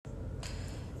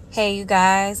Hey, you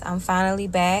guys, I'm finally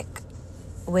back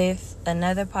with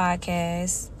another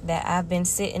podcast that I've been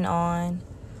sitting on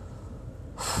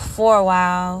for a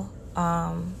while.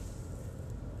 And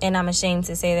I'm ashamed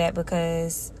to say that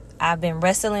because I've been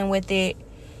wrestling with it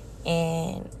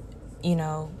and,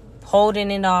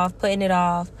 holding it off, putting it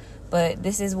off. But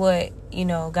this is what,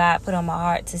 God put on my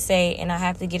heart to say, and I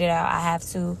have to get it out. I have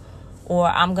to, or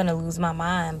I'm going to lose my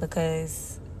mind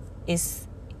because it's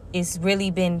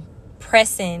really been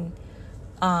pressing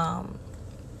to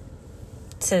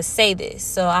say this.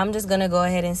 So I'm just gonna go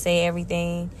ahead and say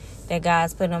everything that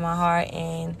God's put on my heart.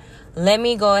 And let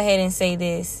me go ahead and say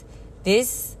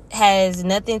this has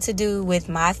nothing to do with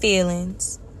my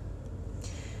feelings.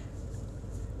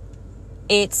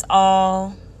 It's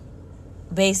all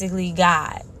basically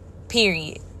God,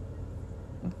 period.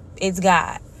 It's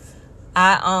God.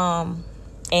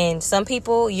 And some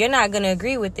people, you're not gonna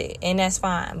agree with it, and that's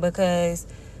fine, because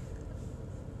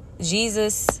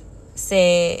Jesus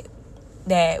said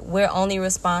that we're only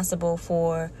responsible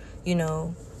for,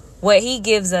 what he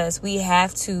gives us. We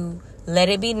have to let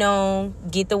it be known,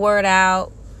 get the word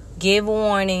out, give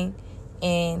warning,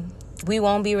 and we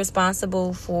won't be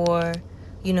responsible for,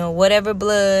 whatever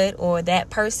blood or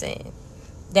that person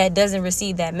that doesn't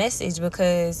receive that message,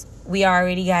 because we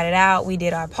already got it out. We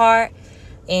did our part,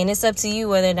 and it's up to you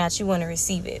whether or not you want to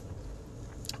receive it.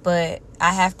 But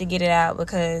I have to get it out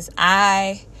because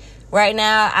right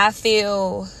now, I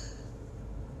feel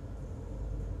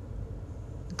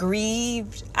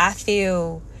grieved. I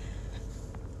feel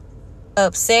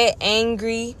upset,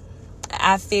 angry.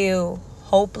 I feel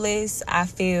hopeless. I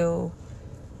feel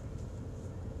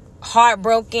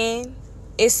heartbroken.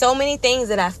 It's so many things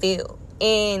that I feel.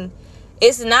 And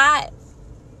it's not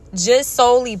just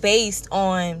solely based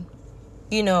on,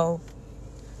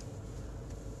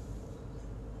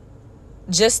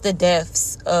 just the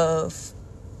deaths of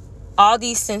all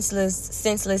these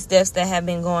senseless deaths that have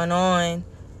been going on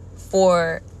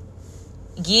for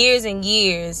years and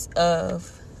years,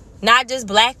 of not just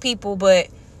black people, but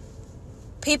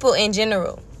people in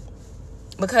general.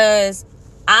 Because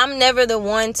I'm never the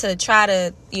one to try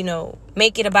to,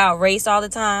 make it about race all the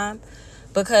time,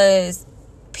 because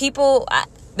people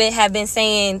have been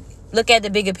saying, look at the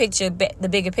bigger picture,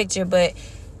 but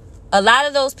a lot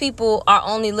of those people are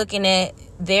only looking at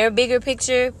their bigger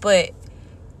picture, but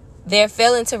they're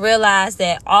failing to realize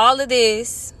that all of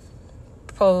this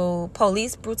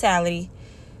police brutality,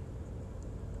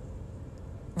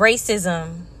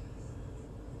 racism,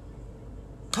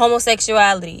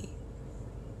 homosexuality,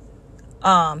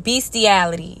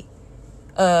 bestiality,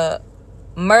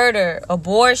 murder,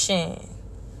 abortion,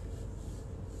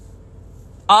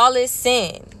 all is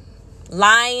sin,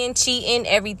 lying, cheating,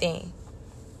 everything.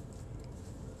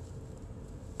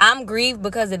 I'm grieved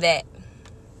because of that.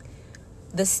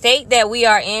 The state that we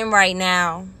are in right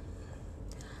now,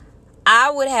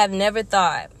 I would have never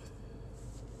thought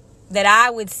that I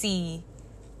would see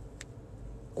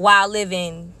while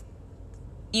living,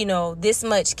 this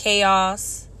much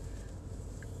chaos.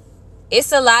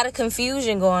 It's a lot of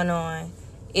confusion going on.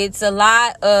 It's a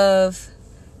lot of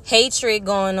hatred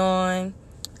going on.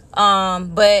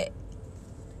 But,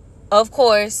 of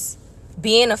course,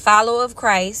 being a follower of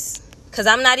Christ, because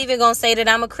I'm not even going to say that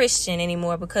I'm a Christian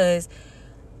anymore, because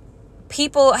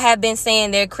people have been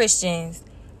saying they're Christians,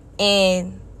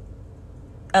 and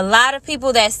a lot of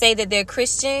people that say that they're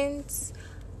Christians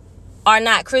are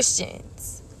not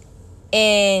Christians.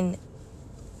 And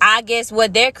I guess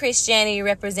what their Christianity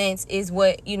represents is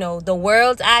what, the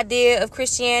world's idea of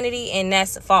Christianity, and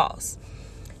that's false.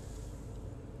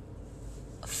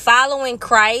 Following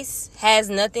Christ has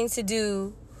nothing to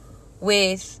do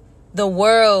with the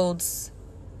world's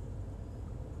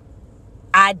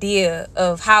idea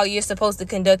of how you're supposed to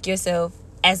conduct yourself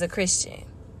as a Christian.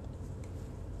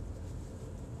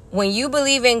 When you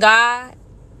believe in God,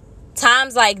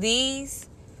 times like these,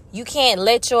 you can't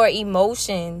let your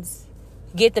emotions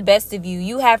get the best of you.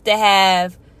 You have to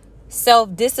have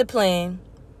self-discipline.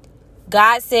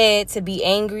 God said to be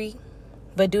angry,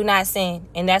 but do not sin.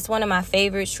 And that's one of my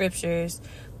favorite scriptures,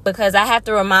 because I have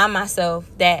to remind myself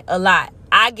that a lot.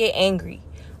 I get angry.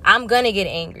 I'm going to get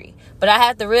angry. But I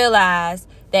have to realize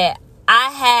that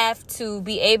I have to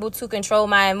be able to control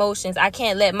my emotions. I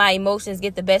can't let my emotions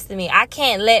get the best of me. I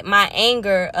can't let my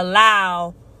anger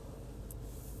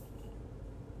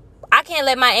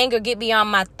get beyond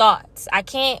my thoughts. I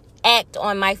can't act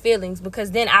on my feelings,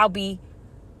 because then I'll be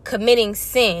committing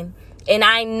sin. And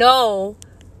I know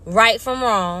right from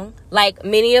wrong, like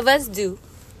many of us do.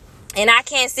 And I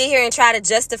can't sit here and try to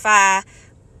justify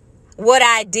what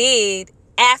I did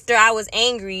after I was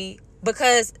angry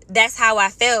because that's how I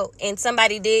felt, and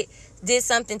somebody did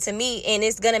something to me, and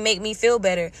it's gonna make me feel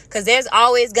better, because there's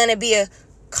always gonna be a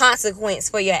consequence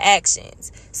for your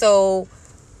actions. So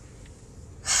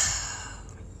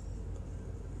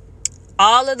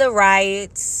all of the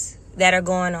riots that are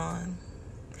going on,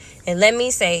 and let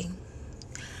me say,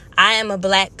 I am a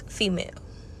black female.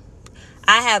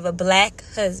 I have a black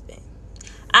husband.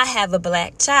 I have a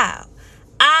black child.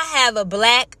 I have a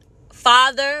black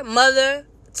father, mother,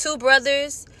 2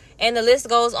 brothers, and the list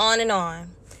goes on.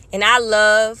 And I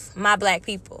love my black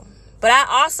people. But I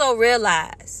also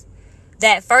realize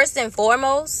that first and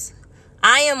foremost,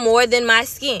 I am more than my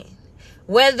skin.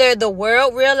 Whether the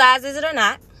world realizes it or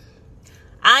not,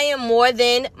 I am more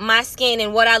than my skin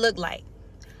and what I look like.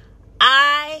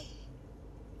 I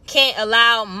can't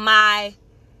allow my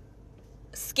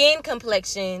skin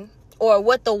complexion or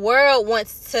what the world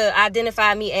wants to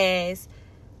identify me as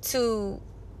to,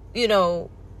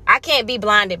 I can't be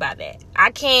blinded by that. I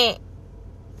can't,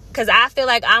 because I feel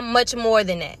like I'm much more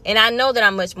than that. And I know that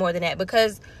I'm much more than that,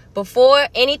 because before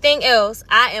anything else,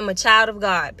 I am a child of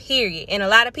God, period. And a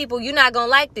lot of people, you're not going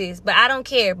to like this, but I don't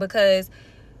care, because,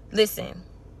 listen,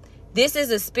 this is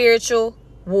a spiritual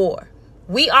war.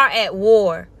 We are at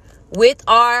war with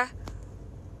our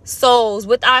souls,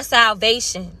 with our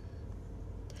salvation.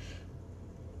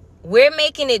 We're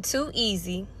making it too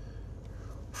easy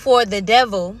for the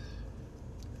devil,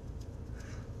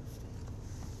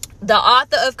 the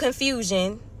author of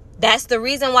confusion. That's the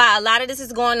reason why a lot of this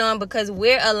is going on, because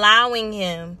we're allowing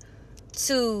him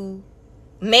to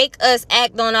make us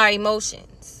act on our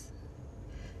emotions.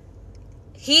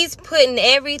 He's putting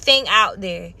everything out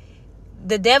there.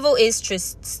 The devil is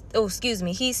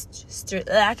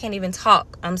I can't even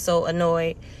talk. I'm so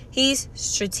annoyed. He's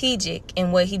strategic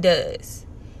in what he does.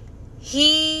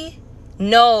 He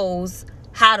knows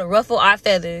how to ruffle our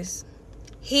feathers.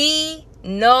 He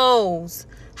knows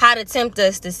how to tempt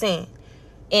us to sin.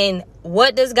 And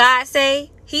what does God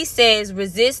say? He says,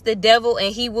 resist the devil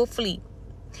and he will flee.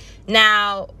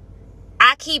 Now,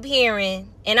 I keep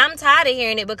hearing, and I'm tired of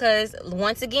hearing it, because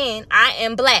once again, I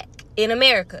am black in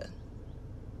America,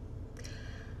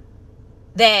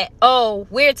 that,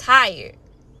 we're tired.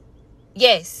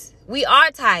 Yes, we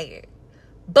are tired.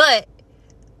 But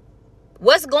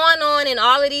what's going on in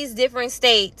all of these different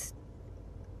states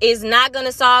is not going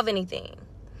to solve anything.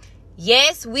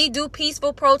 Yes, we do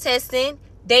peaceful protesting.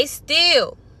 They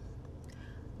still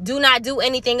do not do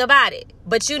anything about it.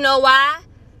 But you know why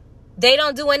they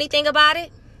don't do anything about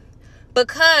it?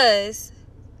 Because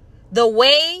the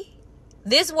way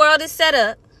this world is set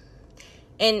up,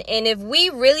 and if we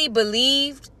really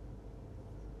believed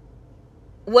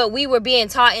what we were being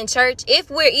taught in church,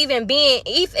 if we're even being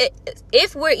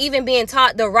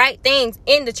taught the right things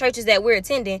in the churches that we're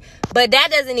attending, but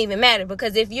that doesn't even matter,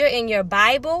 because if you're in your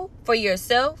Bible for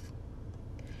yourself,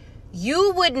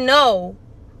 you would know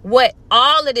what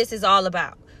all of this is all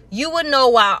about. You would know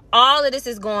why all of this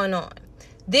is going on.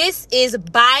 This is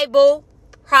Bible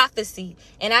prophecy.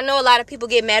 And I know a lot of people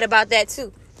get mad about that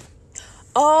too.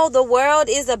 Oh, the world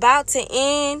is about to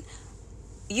end.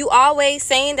 You always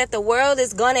saying that the world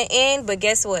is going to end, but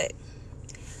guess what?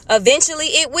 Eventually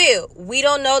it will. We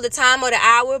don't know the time or the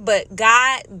hour, but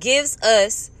God gives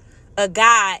us a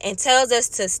guide and tells us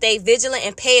to stay vigilant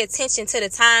and pay attention to the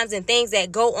times and things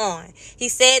that go on. He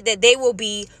said that there will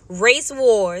be race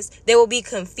wars, there will be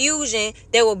confusion,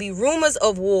 there will be rumors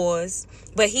of wars,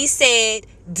 but he said,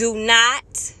 do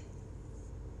not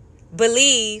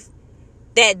believe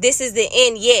that this is the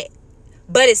end yet,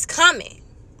 but it's coming.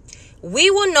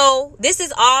 We will know. This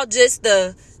is all just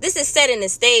this is setting the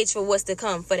stage for what's to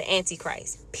come for the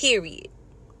Antichrist, period.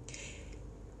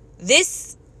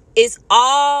 This is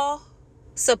all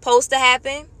supposed to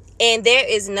happen, and there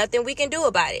is nothing we can do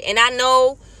about it. And I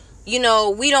know,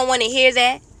 we don't want to hear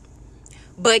that,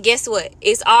 but guess what?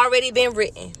 It's already been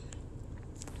written.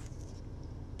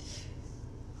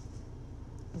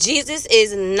 Jesus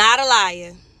is not a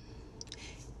liar.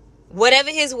 Whatever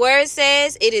his word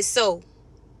says, it is so.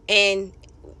 And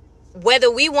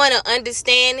whether we want to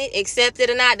understand it, accept it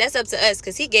or not, that's up to us,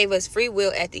 because he gave us free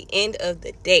will at the end of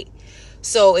the day.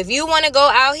 So if you want to go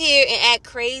out here and act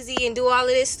crazy and do all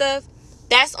of this stuff,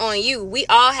 that's on you. We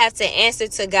all have to answer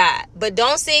to God. But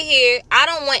don't sit here. I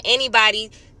don't want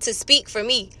anybody to speak for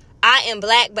me. I am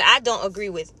black, but I don't agree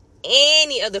with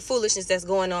any of the foolishness that's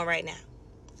going on right now.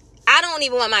 I don't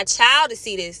even want my child to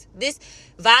see this. This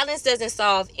violence doesn't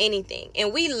solve anything.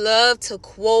 And we love to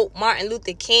quote Martin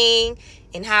Luther King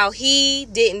and how he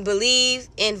didn't believe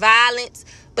in violence.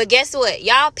 But guess what?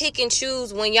 Y'all pick and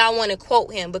choose when y'all want to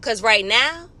quote him. Because right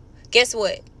now, guess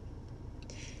what?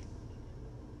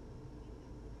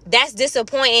 that's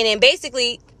disappointing. And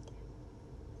basically,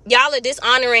 y'all are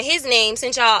dishonoring his name,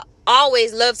 since y'all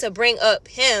always love to bring up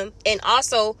him. And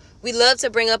also, we love to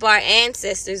bring up our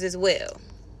ancestors as well.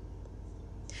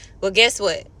 Well, guess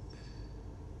what?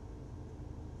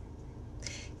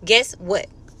 Guess what?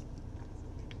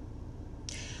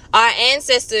 Our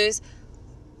ancestors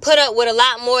put up with a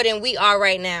lot more than we are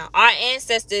right now. Our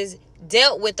ancestors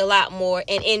dealt with a lot more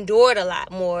and endured a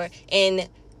lot more. And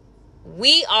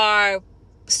we are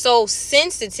so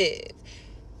sensitive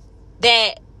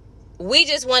that we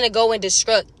just want to go and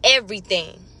destruct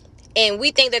everything. And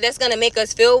we think that that's going to make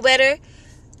us feel better.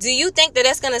 Do you think that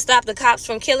that's going to stop the cops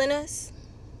from killing us?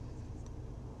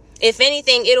 If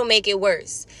anything, it'll make it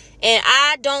worse. And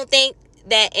I don't think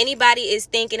that anybody is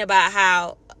thinking about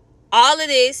how all of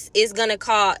this is going to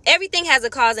cause, everything has a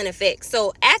cause and effect.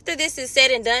 So after this is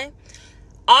said and done,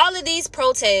 all of these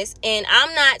protests, and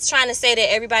I'm not trying to say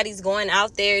that everybody's going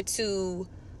out there to,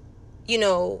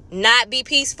 not be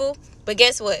peaceful. But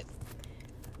guess what?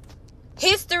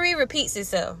 History repeats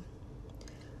itself.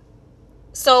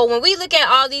 So when we look at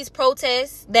all these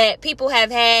protests that people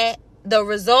have had, the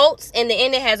results in the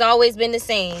end, it has always been the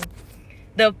same.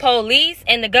 The police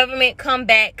and the government come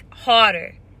back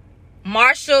harder.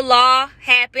 Martial law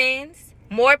happens.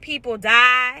 More people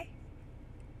die.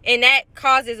 And that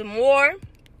causes more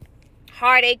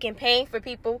heartache and pain for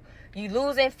people. You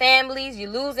losing families. You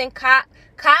losing cops.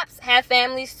 Cops have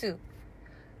families too.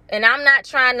 And I'm not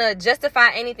trying to justify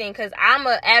anything, because I'm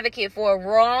an advocate for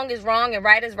wrong is wrong and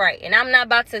right is right. And I'm not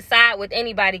about to side with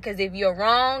anybody, because if you're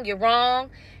wrong, you're wrong.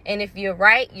 And if you're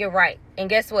right, you're right. And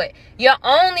guess what? You're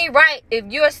only right if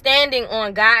you're standing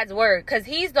on God's word, because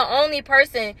he's the only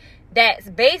person that's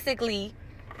basically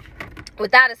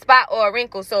without a spot or a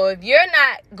wrinkle. So if you're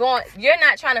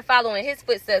not trying to follow in his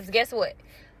footsteps, guess what?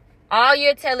 All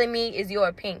you're telling me is your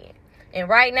opinion. And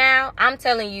right now, I'm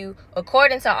telling you,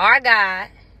 according to our God,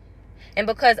 and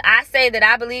because I say that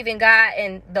I believe in God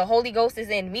and the Holy Ghost is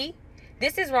in me,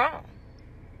 this is wrong.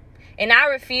 And I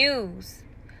refuse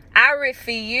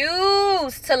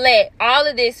to let all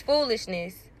of this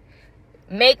foolishness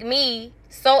make me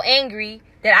so angry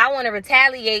that I want to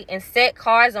retaliate and set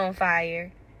cars on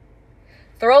fire,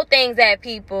 throw things at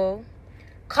people,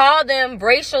 call them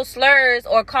racial slurs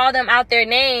or call them out their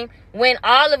name, when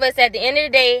all of us at the end of the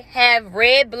day have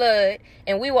red blood,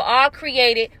 and we were all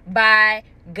created by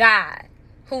God,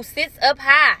 who sits up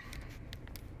high.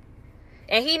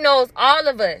 And he knows all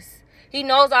of us. He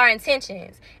knows our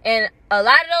intentions. And a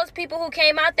lot of those people who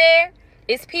came out there,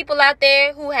 it's people out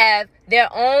there who have their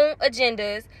own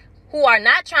agendas, who are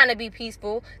not trying to be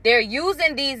peaceful. They're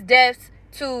using these deaths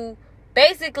to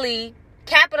basically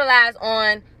capitalize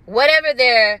on whatever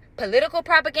their political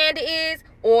propaganda is,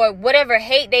 or whatever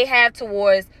hate they have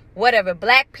towards whatever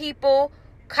black people,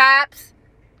 cops,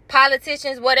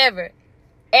 politicians, whatever.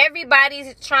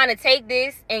 Everybody's trying to take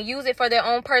this and use it for their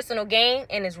own personal gain,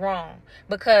 and it's wrong.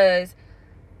 Because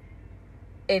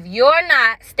if you're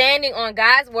not standing on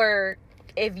God's word,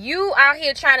 if you out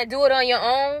here trying to do it on your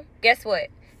own, guess what?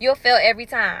 You'll fail every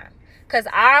time. Because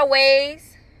our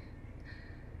ways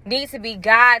need to be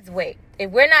God's way.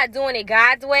 If we're not doing it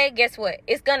God's way, guess what?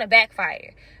 It's going to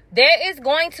backfire. There is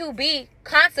going to be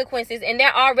consequences, and there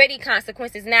are already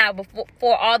consequences now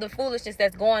for all the foolishness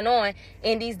that's going on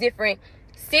in these different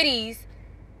cities,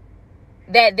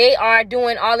 that they are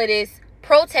doing all of this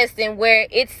protesting, where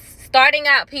it's starting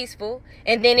out peaceful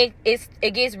and then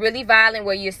it gets really violent,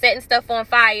 where you're setting stuff on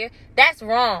fire. That's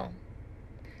wrong.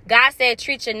 God said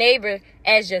treat your neighbor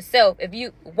as yourself.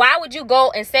 Why would you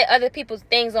go and set other people's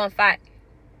things on fire?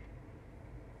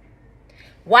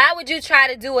 Why would you try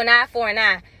to do an eye for an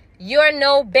eye? You're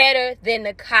no better than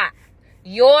the cop.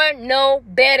 You're no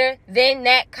better than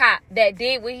that cop that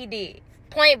did what he did.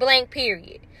 Point blank,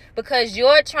 period. Because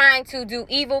you're trying to do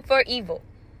evil for evil.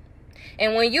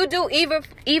 And when you do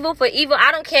evil for evil,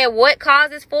 I don't care what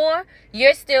cause it's for,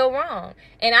 you're still wrong.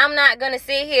 And I'm not going to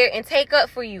sit here and take up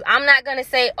for you. I'm not going to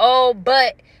say, oh,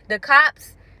 but the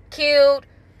cops killed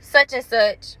such and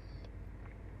such.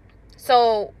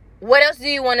 So what else do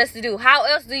you want us to do? How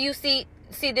else do you see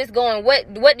this going?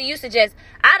 What do you suggest?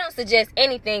 I don't suggest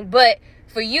anything, but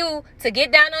for you to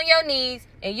get down on your knees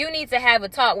and you need to have a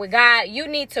talk with God. You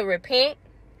need to repent.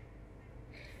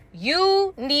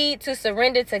 You need to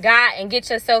surrender to God and get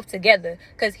yourself together,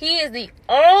 because he is the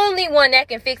only one that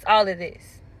can fix all of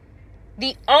this.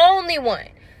 The only one.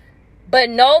 But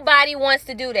nobody wants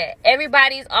to do that.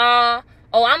 Everybody's I'm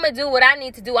going to do what I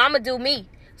need to do. I'm going to do me.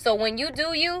 So when you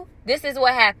do you, this is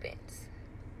what happens.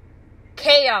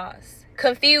 Chaos,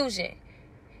 confusion.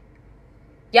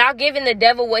 Y'all giving the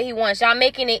devil what he wants. Y'all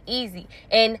making it easy.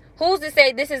 And who's to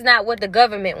say this is not what the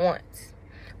government wants?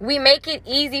 We make it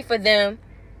easy for them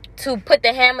to put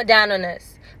the hammer down on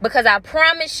us. Because I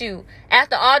promise you,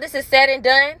 after all this is said and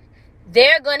done,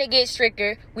 they're going to get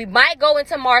stricter. We might go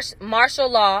into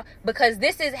martial law because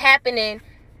this is happening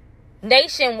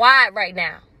nationwide right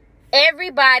now.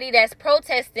 Everybody that's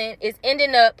protesting is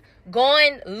ending up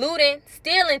going, looting,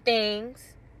 stealing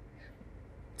things,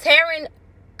 tearing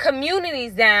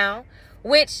communities down,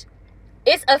 which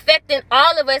is affecting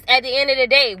all of us at the end of the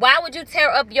day. Why would you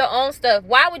tear up your own stuff?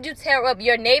 Why would you tear up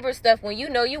your neighbor's stuff when you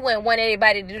know you wouldn't want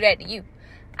anybody to do that to you?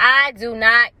 I do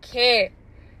not care.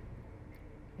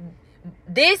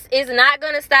 This is not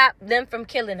going to stop them from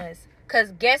killing us.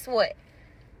 Because guess what?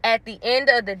 At the end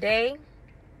of the day,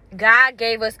 God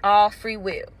gave us all free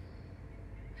will.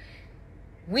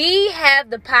 We have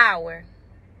the power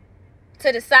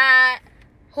to decide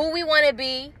who we want to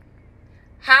be,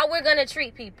 how we're going to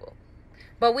treat people.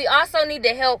 But we also need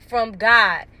the help from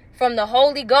God, from the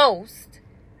Holy Ghost,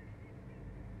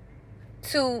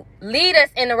 to lead us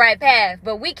in the right path.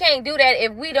 But we can't do that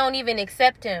if we don't even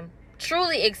accept him,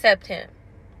 truly accept him.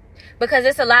 Because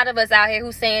there's a lot of us out here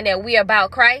who's saying that we are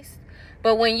about Christ.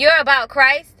 But when you're about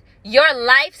Christ, your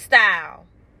lifestyle,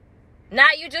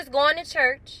 not you just going to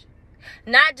church,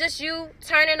 not just you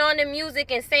turning on the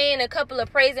music and saying a couple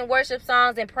of praise and worship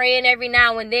songs and praying every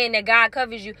now and then that God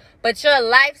covers you, but your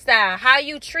lifestyle, how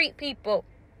you treat people,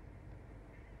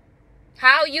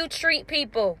 how you treat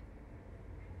people,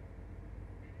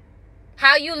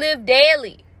 how you live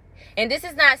daily. And this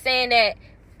is not saying that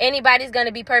anybody's going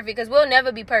to be perfect, because we'll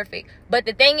never be perfect. But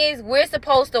the thing is, we're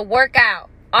supposed to work out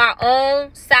our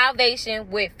own salvation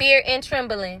with fear and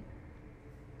trembling.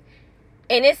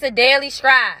 And it's a daily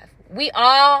strive. We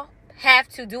all have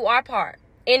to do our part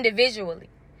individually.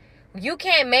 You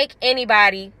can't make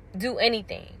anybody do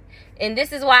anything. And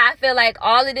this is why I feel like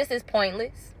all of this is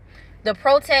pointless. The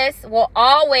protests will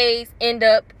always end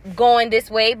up going this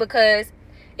way because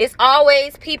it's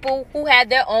always people who have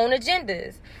their own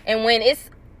agendas. And when it's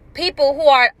people who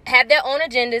have their own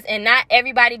agendas and not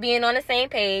everybody being on the same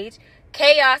page,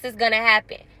 chaos is going to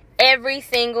happen every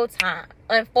single time,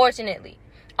 unfortunately.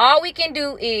 All we can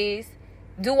do is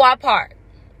do our part.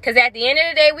 Because at the end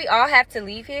of the day, we all have to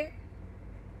leave here.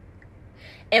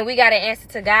 And we got to answer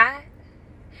to God.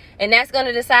 And that's going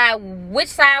to decide which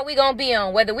side we going to be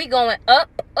on, whether we going up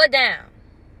or down.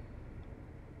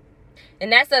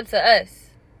 And that's up to us.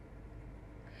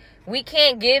 We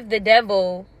can't give the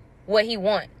devil what he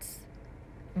wants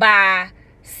by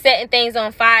setting things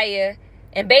on fire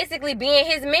and basically being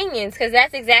his minions, because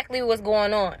that's exactly what's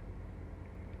going on.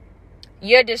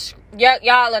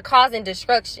 Y'all are causing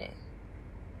destruction.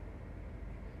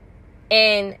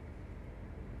 And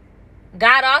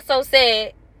God also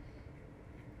said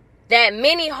that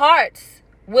many hearts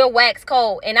will wax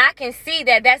cold. And I can see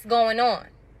that that's going on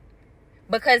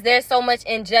because there's so much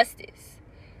injustice.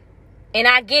 And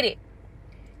I get it.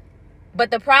 But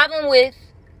the problem with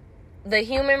the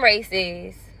human race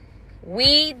is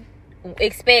we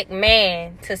expect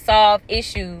man to solve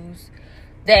issues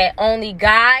that only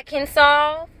God can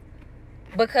solve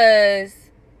because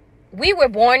we were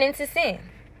born into sin.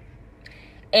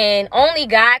 And only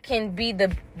God can be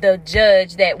the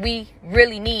judge that we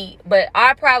really need. But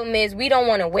our problem is we don't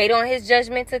want to wait on his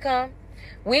judgment to come.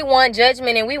 We want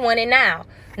judgment and we want it now,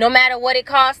 no matter what it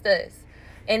costs us.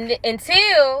 And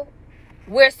until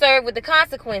we're served with the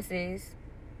consequences,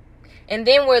 and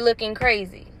then we're looking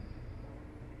crazy.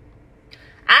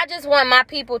 I just want my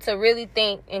people to really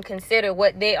think and consider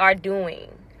what they are doing.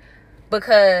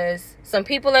 Because some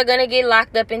people are going to get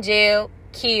locked up in jail,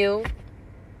 killed,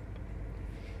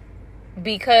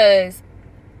 because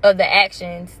of the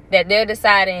actions that they're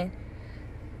deciding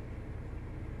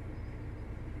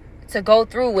to go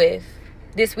through with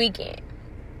this weekend.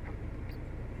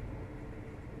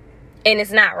 And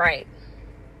it's not right.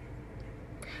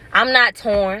 I'm not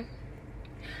torn.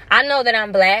 I know that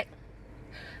I'm black.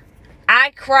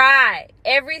 I cry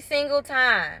every single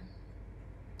time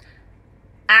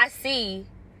I see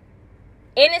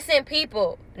innocent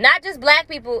people, not just black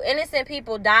people, innocent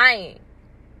people dying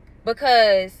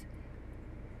because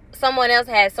someone else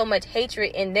has so much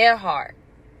hatred in their heart.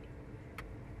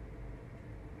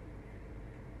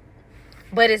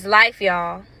 But it's life,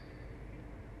 y'all.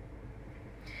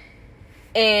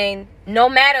 And no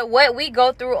matter what we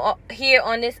go through here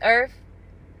on this earth,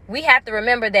 we have to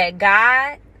remember that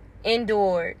God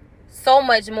endured so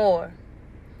much more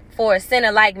for a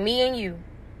sinner like me and you.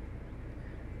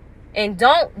 And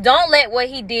don't let what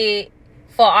he did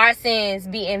for our sins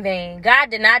be in vain. God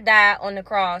did not die on the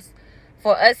cross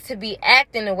for us to be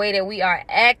acting the way that we are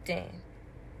acting.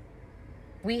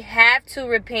 We have to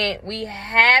repent. We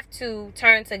have to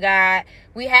turn to God.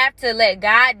 We have to let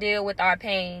God deal with our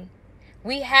pain.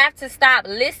 We have to stop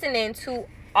listening to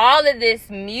all of this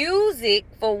music,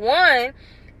 for one,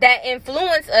 that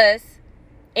influence us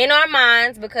in our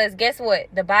minds, because guess what?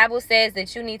 The Bible says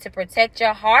that you need to protect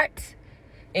your heart,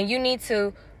 and you need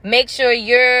to make sure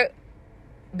you're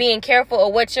being careful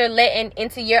of what you're letting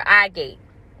into your eye gate.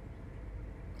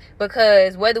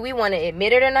 Because whether we want to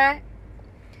admit it or not,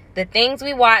 the things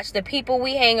we watch, the people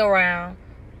we hang around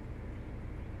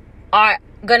are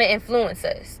going to influence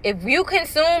us. If you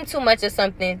consume too much of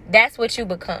something, that's what you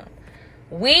become.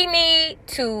 We need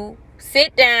to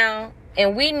sit down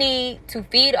and we need to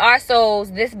feed our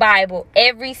souls this Bible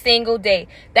every single day.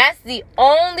 That's the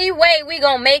only way we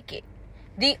going to make it.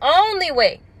 The only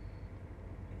way.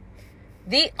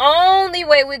 The only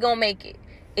way we're going to make it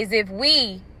is if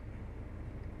we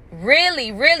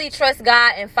really, really trust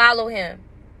God and follow Him.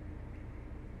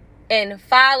 And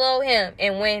follow Him.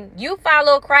 And when you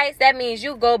follow Christ, that means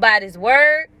you go by His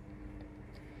word.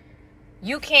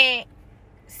 You can't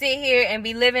sit here and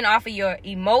be living off of your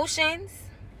emotions.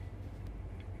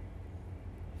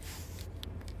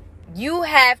 You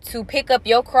have to pick up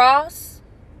your cross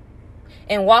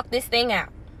and walk this thing out.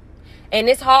 And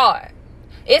it's hard.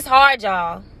 It's hard,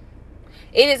 y'all.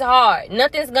 It is hard.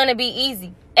 Nothing's going to be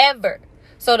easy, ever.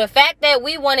 So the fact that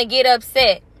we want to get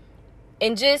upset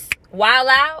and just wild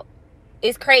out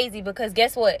is crazy, because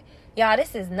guess what? Y'all,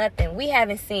 this is nothing. We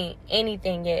haven't seen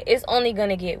anything yet. It's only going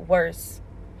to get worse.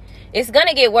 It's going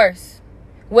to get worse,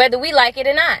 whether we like it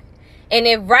or not. And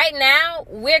if right now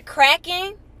we're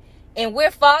cracking and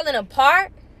we're falling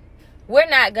apart, we're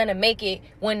not going to make it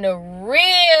when the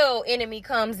real enemy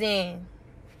comes in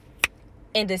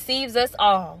and deceives us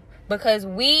all, because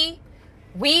we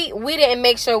didn't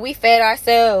make sure we fed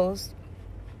ourselves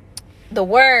the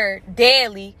word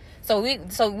daily, so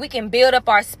we can build up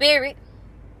our spirit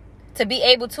to be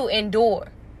able to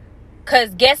endure.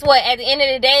 Because guess what? At the end of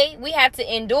the day, we have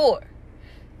to endure.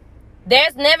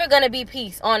 There's never going to be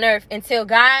peace on earth until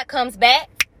God comes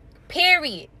back.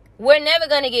 Period. We're never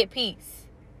going to get peace.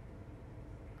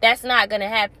 That's not going to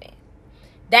happen.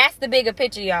 That's the bigger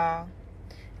picture, y'all.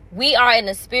 We are in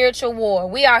a spiritual war.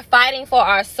 We are fighting for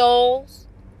our souls.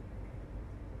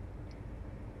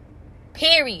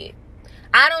 Period.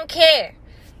 I don't care.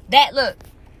 That, look,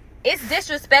 it's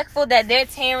disrespectful that they're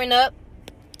tearing up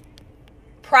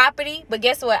property. But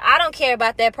guess what? I don't care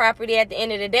about that property at the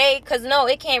end of the day. Because, no,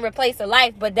 it can't replace a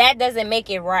life. But that doesn't make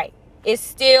it right. It's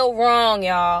still wrong,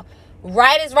 y'all.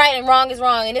 Right is right and wrong is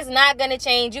wrong. And it's not going to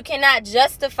change. You cannot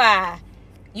justify.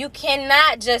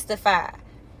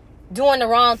 Doing the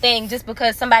wrong thing just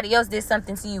because somebody else did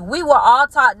something to you. We were all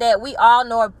taught that. We all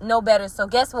know better. So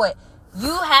guess what?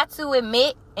 You have to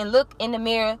admit and look in the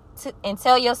mirror and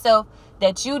tell yourself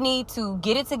that you need to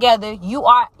get it together. You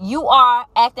are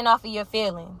acting off of your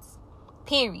feelings.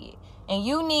 Period. And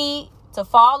you need to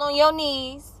fall on your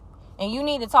knees and you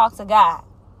need to talk to God.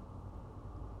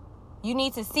 You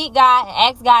need to seek God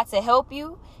and ask God to help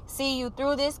you, see you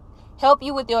through this, help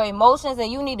you with your emotions,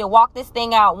 and you need to walk this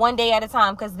thing out one day at a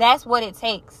time, because that's what it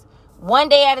takes. One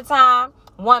day at a time,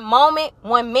 one moment,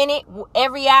 1 minute,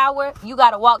 every hour, you got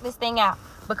to walk this thing out,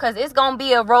 because it's going to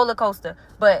be a roller coaster.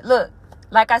 But look,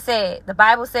 like I said, the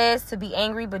Bible says to be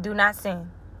angry but do not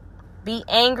sin. Be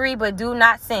angry but do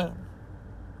not sin.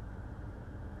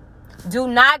 Do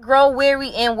not grow weary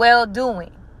in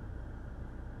well-doing.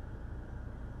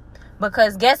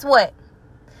 Because guess what?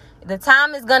 The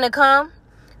time is going to come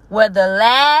where the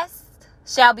last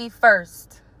shall be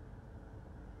first,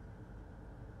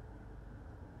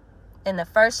 and the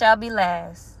first shall be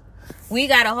last. We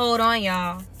gotta hold on,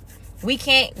 y'all. We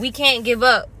can't give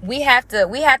up. We have to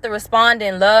respond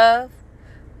in love.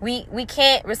 We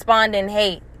can't respond in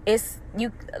hate. It's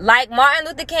you, like Martin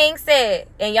Luther King said,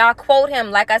 and y'all quote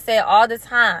him like I said all the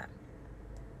time.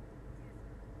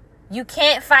 You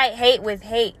can't fight hate with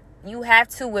hate. You have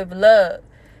to with love.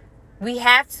 We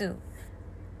have to.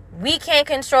 We can't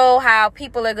control how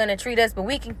people are going to treat us, but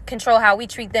we can control how we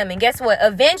treat them. And guess what?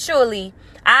 Eventually,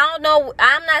 I don't know.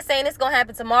 I'm not saying it's going to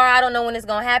happen tomorrow. I don't know when it's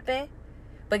going to happen.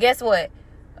 But guess what?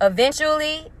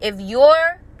 Eventually, if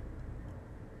you're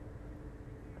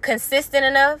consistent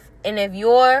enough and if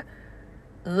your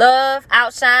love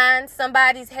outshines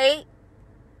somebody's hate,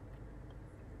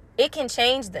 it can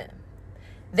change them.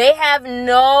 They have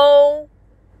no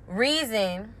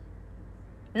reason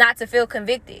not to feel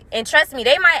convicted. And trust me,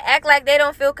 they might act like they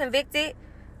don't feel convicted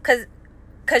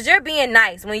because you're being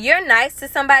nice. When you're nice to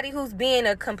somebody who's being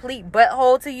a complete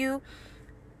butthole to you,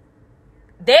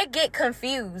 they get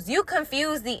confused. You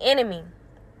confuse the enemy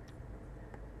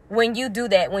when you do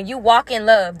that, when you walk in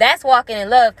love. That's walking in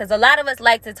love, because a lot of us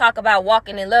like to talk about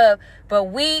walking in love, but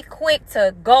we quick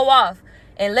to go off.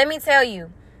 And let me tell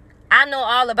you, I know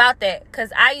all about that,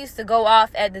 because I used to go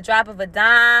off at the drop of a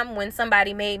dime when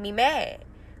somebody made me mad.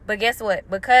 But guess what?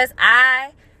 Because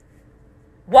I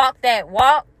walk that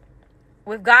walk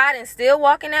with God and still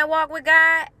walking that walk with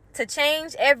God to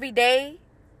change every day,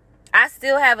 I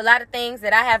still have a lot of things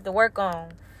that I have to work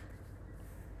on.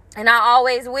 And I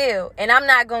always will. And I'm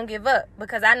not going to give up,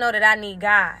 because I know that I need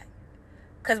God.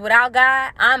 Because without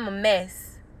God, I'm a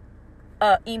mess.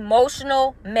 A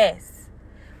emotional mess.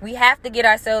 We have to get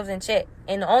ourselves in check.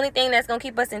 And the only thing that's going to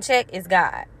keep us in check is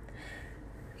God.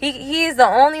 He is the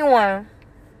only one.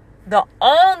 The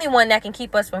only one that can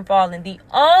keep us from falling. The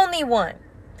only one.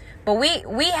 But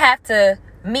we have to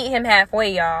meet him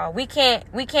halfway, y'all. We can't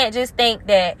just think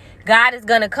that God is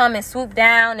gonna come and swoop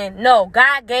down. And no,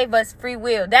 God gave us free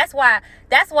will. That's why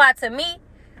to me,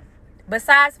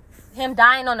 besides him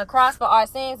dying on the cross for our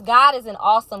sins, God is an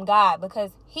awesome God,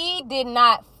 because he did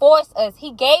not force us.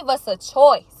 He gave us a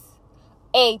choice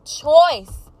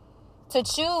to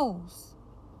choose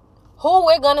who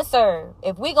we're gonna serve.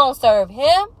 If we're gonna serve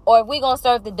him or if we're gonna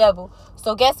serve the devil.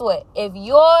 So guess what? If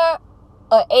you're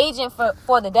an agent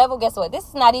for the devil, guess what? This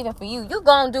is not even for you. You're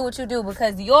going to do what you do,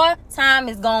 because your time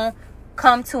is going to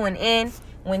come to an end.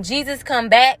 When Jesus come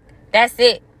back, that's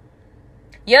it.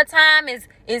 Your time is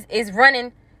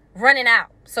running out.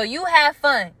 So you have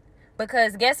fun,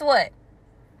 because guess what?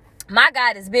 My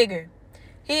God is bigger.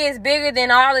 He is bigger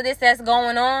than all of this that's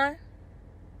going on.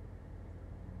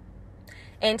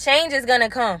 And change is going to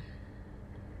come.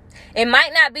 It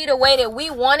might not be the way that we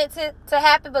want it to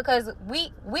happen, because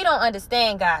we don't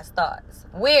understand God's thoughts.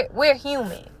 We're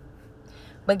human.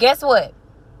 But guess what?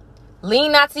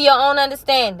 Lean not to your own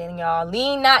understanding, y'all.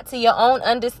 Lean not to your own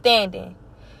understanding.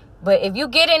 But if you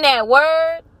get in that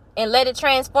word and let it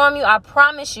transform you, I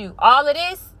promise you, all of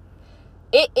this,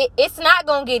 it's not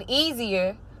going to get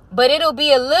easier, but it'll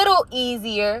be a little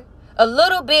easier, a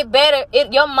little bit better.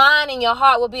 Your mind and your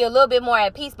heart will be a little bit more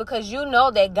at peace, because you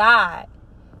know that God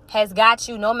has got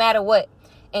you no matter what.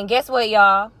 And guess what,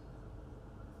 y'all?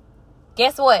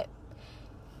 Guess what?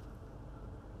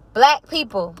 Black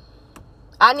people,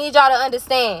 I need y'all to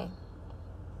understand.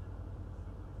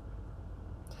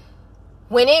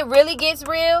 When it really gets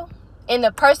real and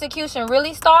the persecution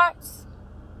really starts,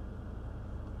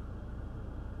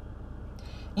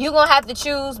 you're going to have to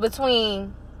choose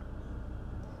between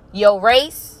your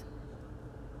race.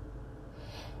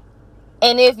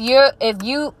 And if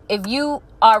you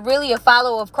are really a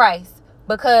follower of Christ,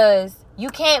 because you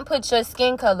can't put your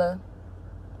skin color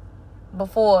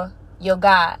before your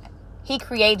God. He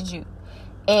created you.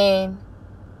 And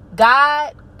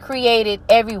God created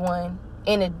everyone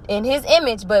in his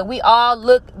image, but we all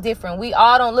look different. We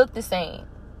all don't look the same.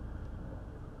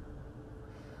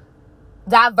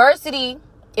 Diversity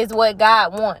is what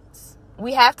God wants.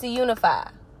 We have to unify.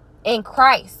 In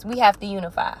Christ, we have to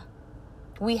unify.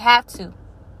 We have to.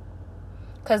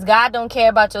 Because God don't care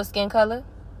about your skin color.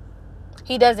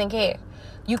 He doesn't care.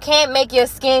 You can't make your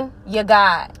skin your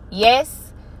God.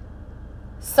 Yes,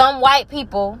 some white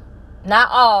people, not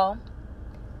all,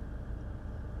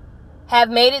 have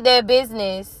made it their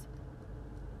business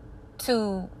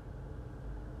to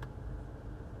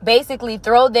basically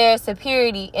throw their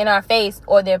superiority in our face,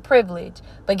 or their privilege.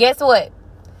 But guess what?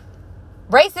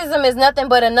 Racism is nothing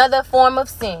but another form of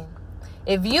sin.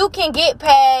 If you can get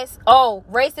past,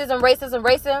 racism,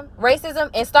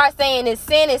 and start saying it's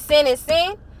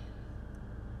sin,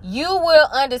 you will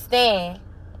understand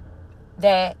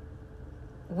that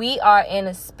we are in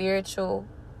a spiritual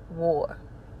war.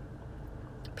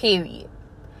 Period.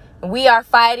 We are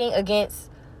fighting against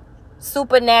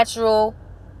supernatural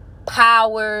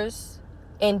powers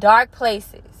in dark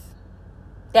places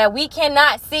that we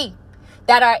cannot see,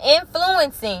 that are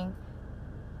influencing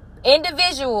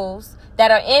individuals,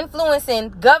 that are influencing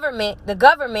the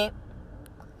government.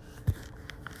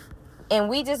 And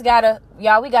we just gotta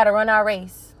run our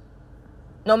race.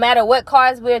 No matter what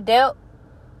cards we're dealt,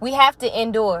 we have to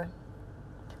endure.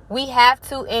 We have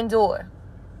to endure.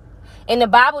 In the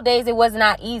Bible days, it was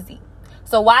not easy.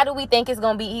 So why do we think it's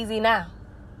going to be easy now?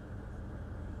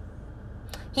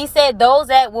 He said, those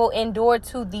that will endure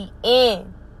to the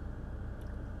end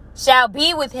shall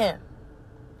be with him.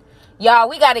 Y'all,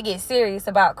 we got to get serious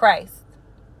about Christ.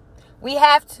 We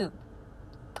have to.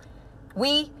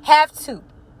 We have to.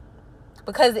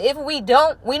 Because if we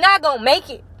don't, we're not going to make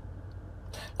it.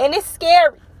 And it's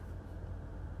scary.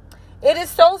 It is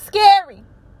so scary.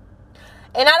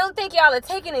 And I don't think y'all are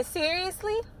taking it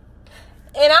seriously.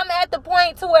 And I'm at the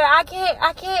point to where I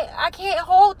can't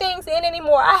hold things in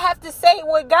anymore. I have to say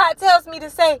what God tells me to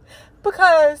say,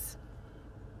 because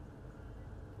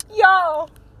y'all,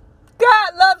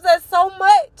 God loves us so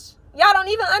much. Y'all don't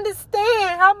even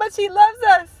understand how much he loves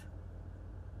us.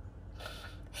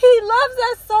 He loves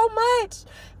us so much.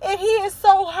 And he is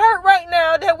so hurt right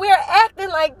now that we're acting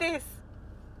like this.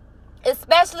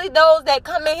 Especially those that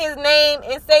come in his name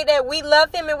and say that we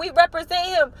love him and we represent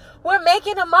him. We're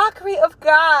making a mockery of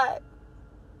God.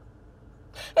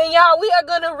 And y'all, we are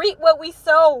going to reap what we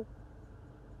sow.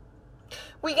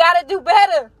 We got to do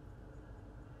better.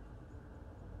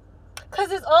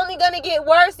 Because it's only going to get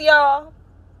worse, y'all.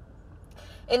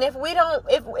 And if we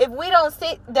don't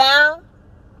sit down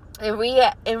and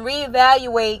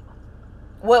reevaluate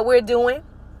what we're doing,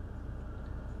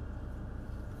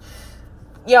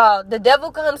 y'all, the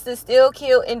devil comes to steal,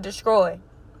 kill, and destroy.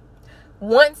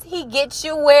 Once he gets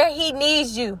you where he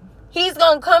needs you, he's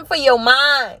going to come for your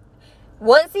mind.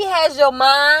 Once he has your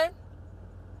mind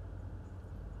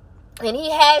and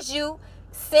he has you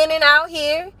sinning out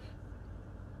here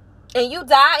and you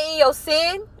die in your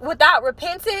sin without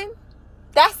repenting,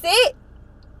 that's it.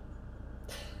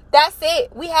 That's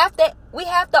it. We have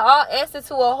to all answer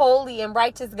to a holy and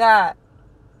righteous God.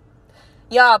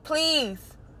 Y'all, please,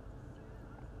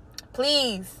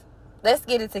 let's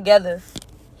get it together.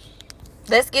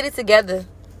 Let's get it together.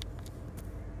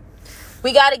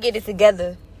 We got to get it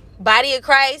together. Body of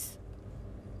Christ,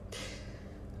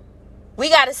 we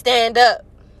got to stand up.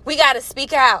 We got to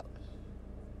speak out.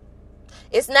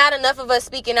 It's not enough of us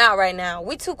speaking out right now.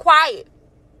 We too quiet.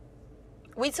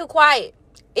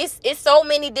 It's so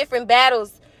many different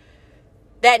battles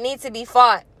that need to be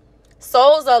fought.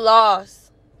 Souls are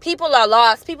lost. People are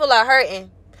lost. People are hurting.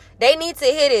 They need to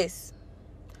hear this.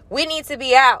 We need to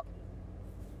be out.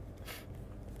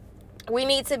 We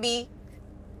need to be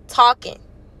talking.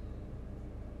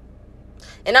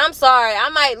 And I'm sorry, I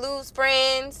might lose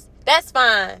friends. That's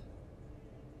fine.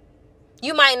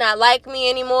 You might not like me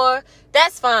anymore.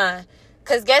 That's fine.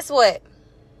 Because guess what?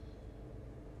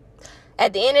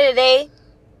 At the end of the day,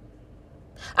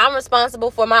 I'm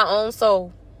responsible for my own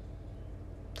soul.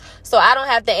 So I don't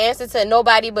have to answer to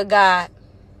nobody but God.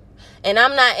 And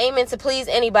I'm not aiming to please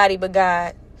anybody but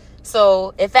God.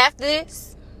 So if after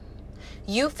this,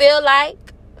 you feel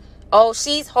like, oh,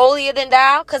 she's holier than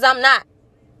thou, because I'm not.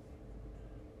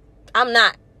 I'm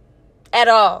not. At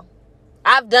all.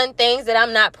 I've done things that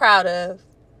I'm not proud of.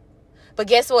 But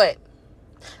guess what?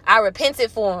 I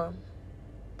repented for them.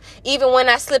 Even when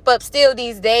I slip up still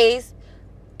these days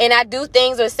and I do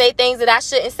things or say things that I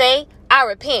shouldn't say, I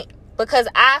repent because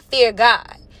I fear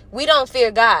God. We don't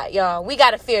fear God, y'all. We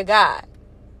got to fear God.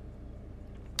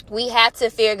 We have to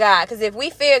fear God, because if we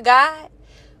fear God,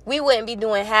 we wouldn't be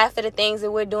doing half of the things that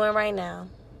we're doing right now.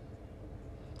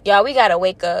 Y'all, we got to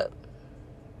wake up.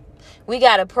 We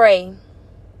got to pray.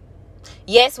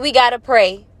 Yes, we got to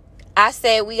pray. I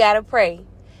said we got to pray.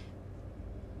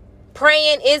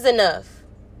 Praying is enough.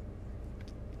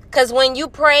 Because when you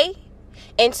pray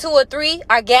and 2 or 3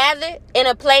 are gathered in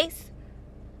a place,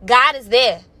 God is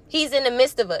there. He's in the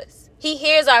midst of us. He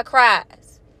hears our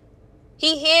cries.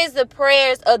 He hears the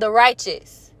prayers of the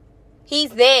righteous.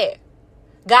 He's there.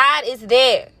 God is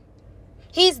there.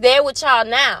 He's there with y'all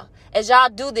now as y'all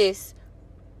do this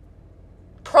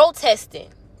protesting.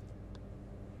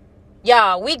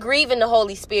 Y'all, we grieving the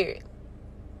Holy Spirit.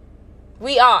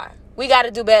 We are. We got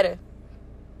to do better.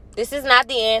 This is not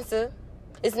the answer.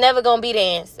 It's never going to be the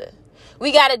answer.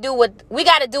 We got to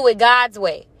do it God's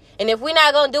way. And if we're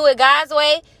not going to do it God's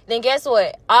way, then guess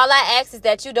what? All I ask is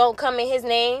that you don't come in his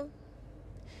name,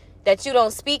 that you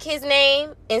don't speak his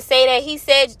name and say that he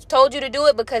told you to do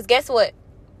it, because guess what?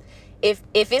 If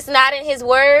it's not in his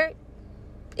word,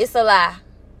 it's a lie.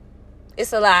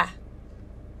 It's a lie.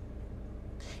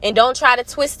 And don't try to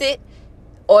twist it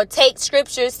or take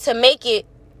scriptures to make it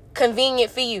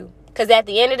convenient for you. Because at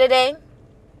the end of the day,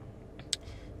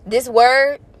 this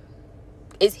word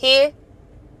is here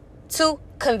to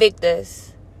convict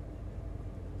us,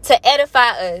 to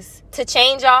edify us, to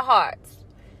change our hearts.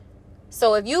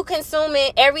 So if you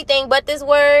consuming everything but this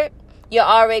word, you're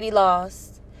already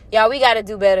lost. Y'all, we got to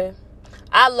do better.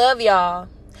 I love y'all.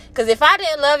 Because if I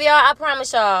didn't love y'all, I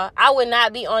promise y'all, I would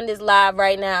not be on this live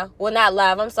right now. Well, not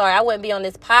live. I'm sorry. I wouldn't be on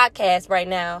this podcast right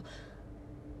now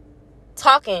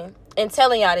talking and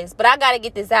telling y'all this. But I got to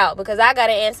get this out because I got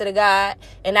to answer to God.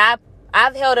 And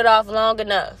I've held it off long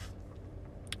enough.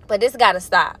 But this got to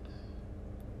stop.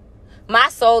 My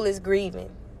soul is grieving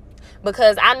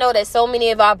because I know that so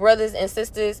many of our brothers and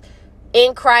sisters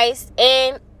in Christ,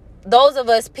 and those of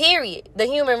us, period, the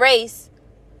human race,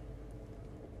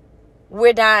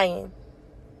 we're dying.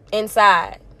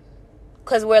 inside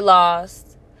because we're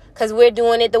lost, because we're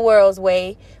doing it the world's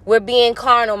way. We're being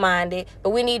carnal minded, but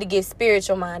we need to get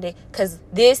spiritual minded, because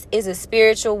this is a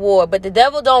spiritual war. But the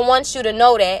devil don't want you to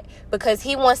know that, because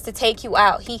he wants to take you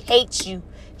out. He hates you.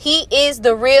 He is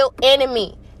the real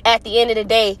enemy at the end of the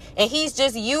day, and he's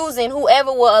just using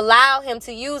whoever will allow him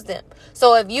to use them.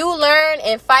 So if you learn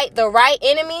and fight the right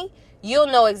enemy, you'll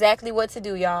know exactly what to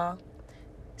do, y'all.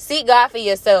 Seek God for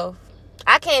yourself.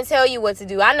 I can't tell you what to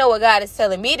do. I know what God is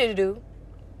telling me to do.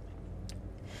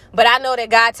 But I know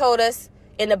that God told us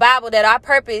in the Bible that our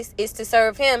purpose is to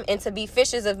serve him and to be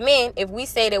fishers of men. If we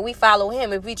say that we follow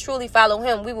him, if we truly follow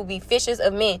him, we will be fishers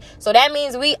of men. So that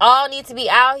means we all need to be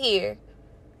out here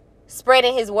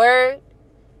spreading his word,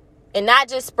 and not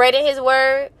just spreading his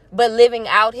word, but living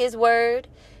out his word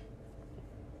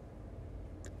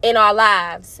in our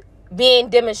lives, being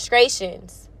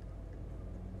demonstrations.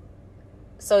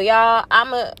 So y'all,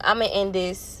 I'ma end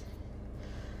this.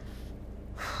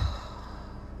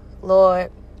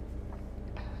 Lord,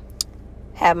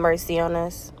 have mercy on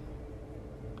us.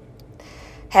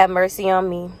 Have mercy on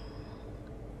me.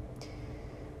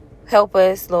 Help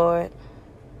us, Lord,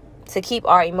 to keep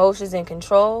our emotions in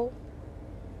control.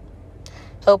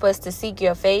 Help us to seek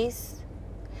your face.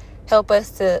 Help us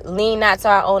to lean not to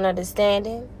our own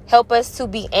understanding. Help us to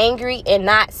be angry and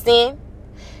not sin.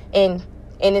 And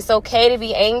it's okay to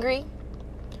be angry,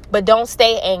 but don't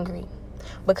stay angry.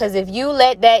 Because if you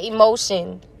let that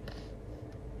emotion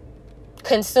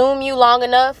consume you long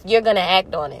enough, you're going to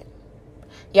act on it.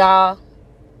 Y'all,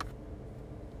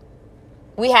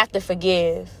 we have to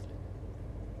forgive.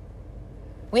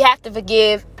 We have to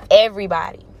forgive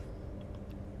everybody.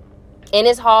 And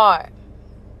it's hard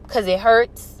because it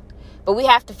hurts. But we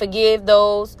have to forgive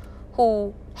those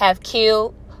who have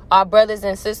killed our brothers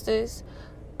and sisters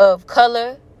of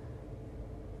color,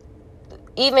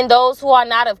 even those who are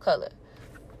not of color.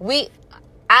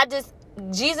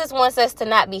 Jesus wants us to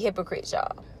not be hypocrites,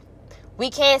 y'all. We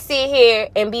can't sit here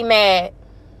and be mad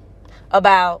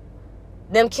about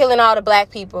them killing all the black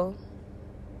people,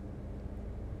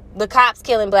 the cops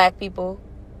killing black people,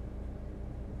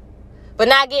 but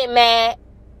not getting mad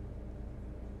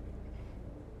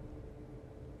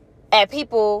at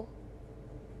people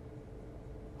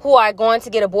who are going to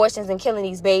get abortions and killing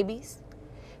these babies.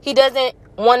 He doesn't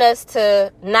want us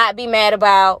to not be mad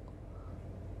about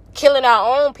killing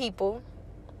our own people,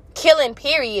 killing,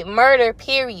 period, murder,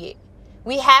 period.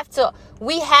 We have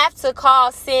to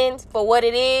call sin for what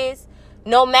it is,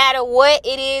 no matter what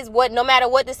it is, no matter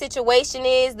what the situation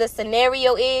is, the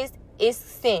scenario is, it's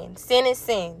sin. Sin is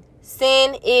sin.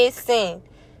 Sin is sin.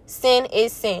 Sin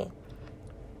is sin.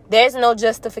 There's no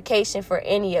justification for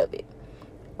any of it.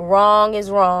 Wrong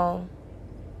is wrong.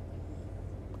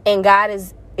 And God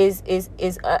is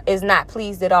not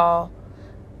pleased at all.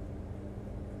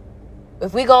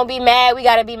 If we're going to be mad, we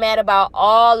got to be mad about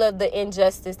all of the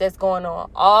injustice that's going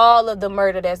on. All of the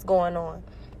murder that's going on.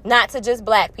 Not to just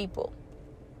black people.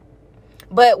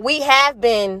 But we have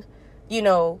been,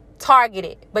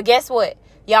 targeted. But guess what?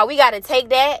 Y'all, we got to take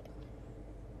that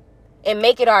and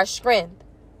make it our strength.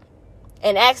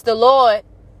 And ask the Lord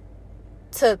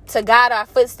to guide our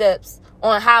footsteps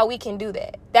on how we can do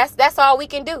that. That's all we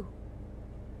can do.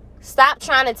 Stop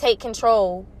trying to take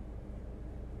control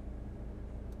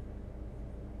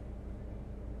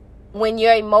when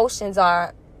your emotions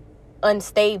are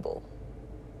unstable.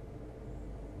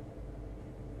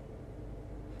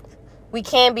 We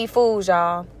can't be fools,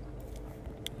 y'all.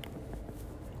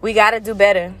 We got to do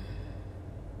better.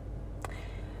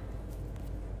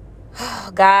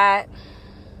 God,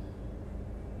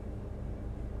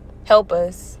 help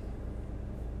us.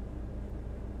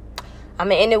 I'm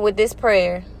going to end it with this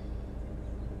prayer.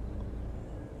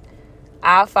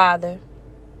 Our Father,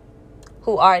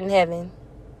 who art in heaven,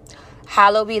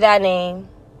 hallowed be thy name.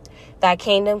 Thy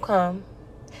kingdom come.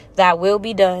 Thy will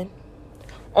be done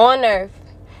on earth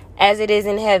as it is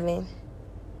in heaven.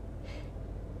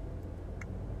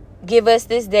 Give us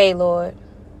this day, Lord,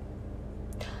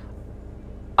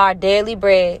 our daily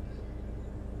bread.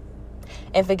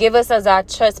 And forgive us as our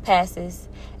trespasses,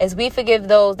 as we forgive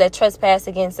those that trespass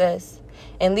against us.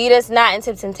 And lead us not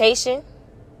into temptation,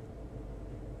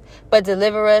 but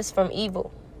deliver us from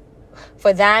evil.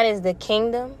 For thine is the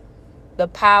kingdom, the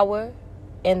power,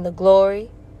 and the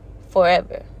glory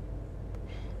forever.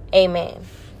 Amen.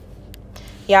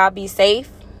 Y'all be safe.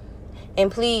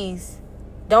 And please,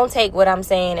 don't take what I'm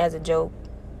saying as a joke.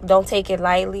 Don't take it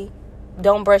lightly.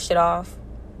 Don't brush it off.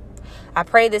 I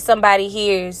pray that somebody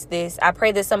hears this. I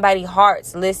pray that somebody's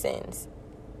heart listens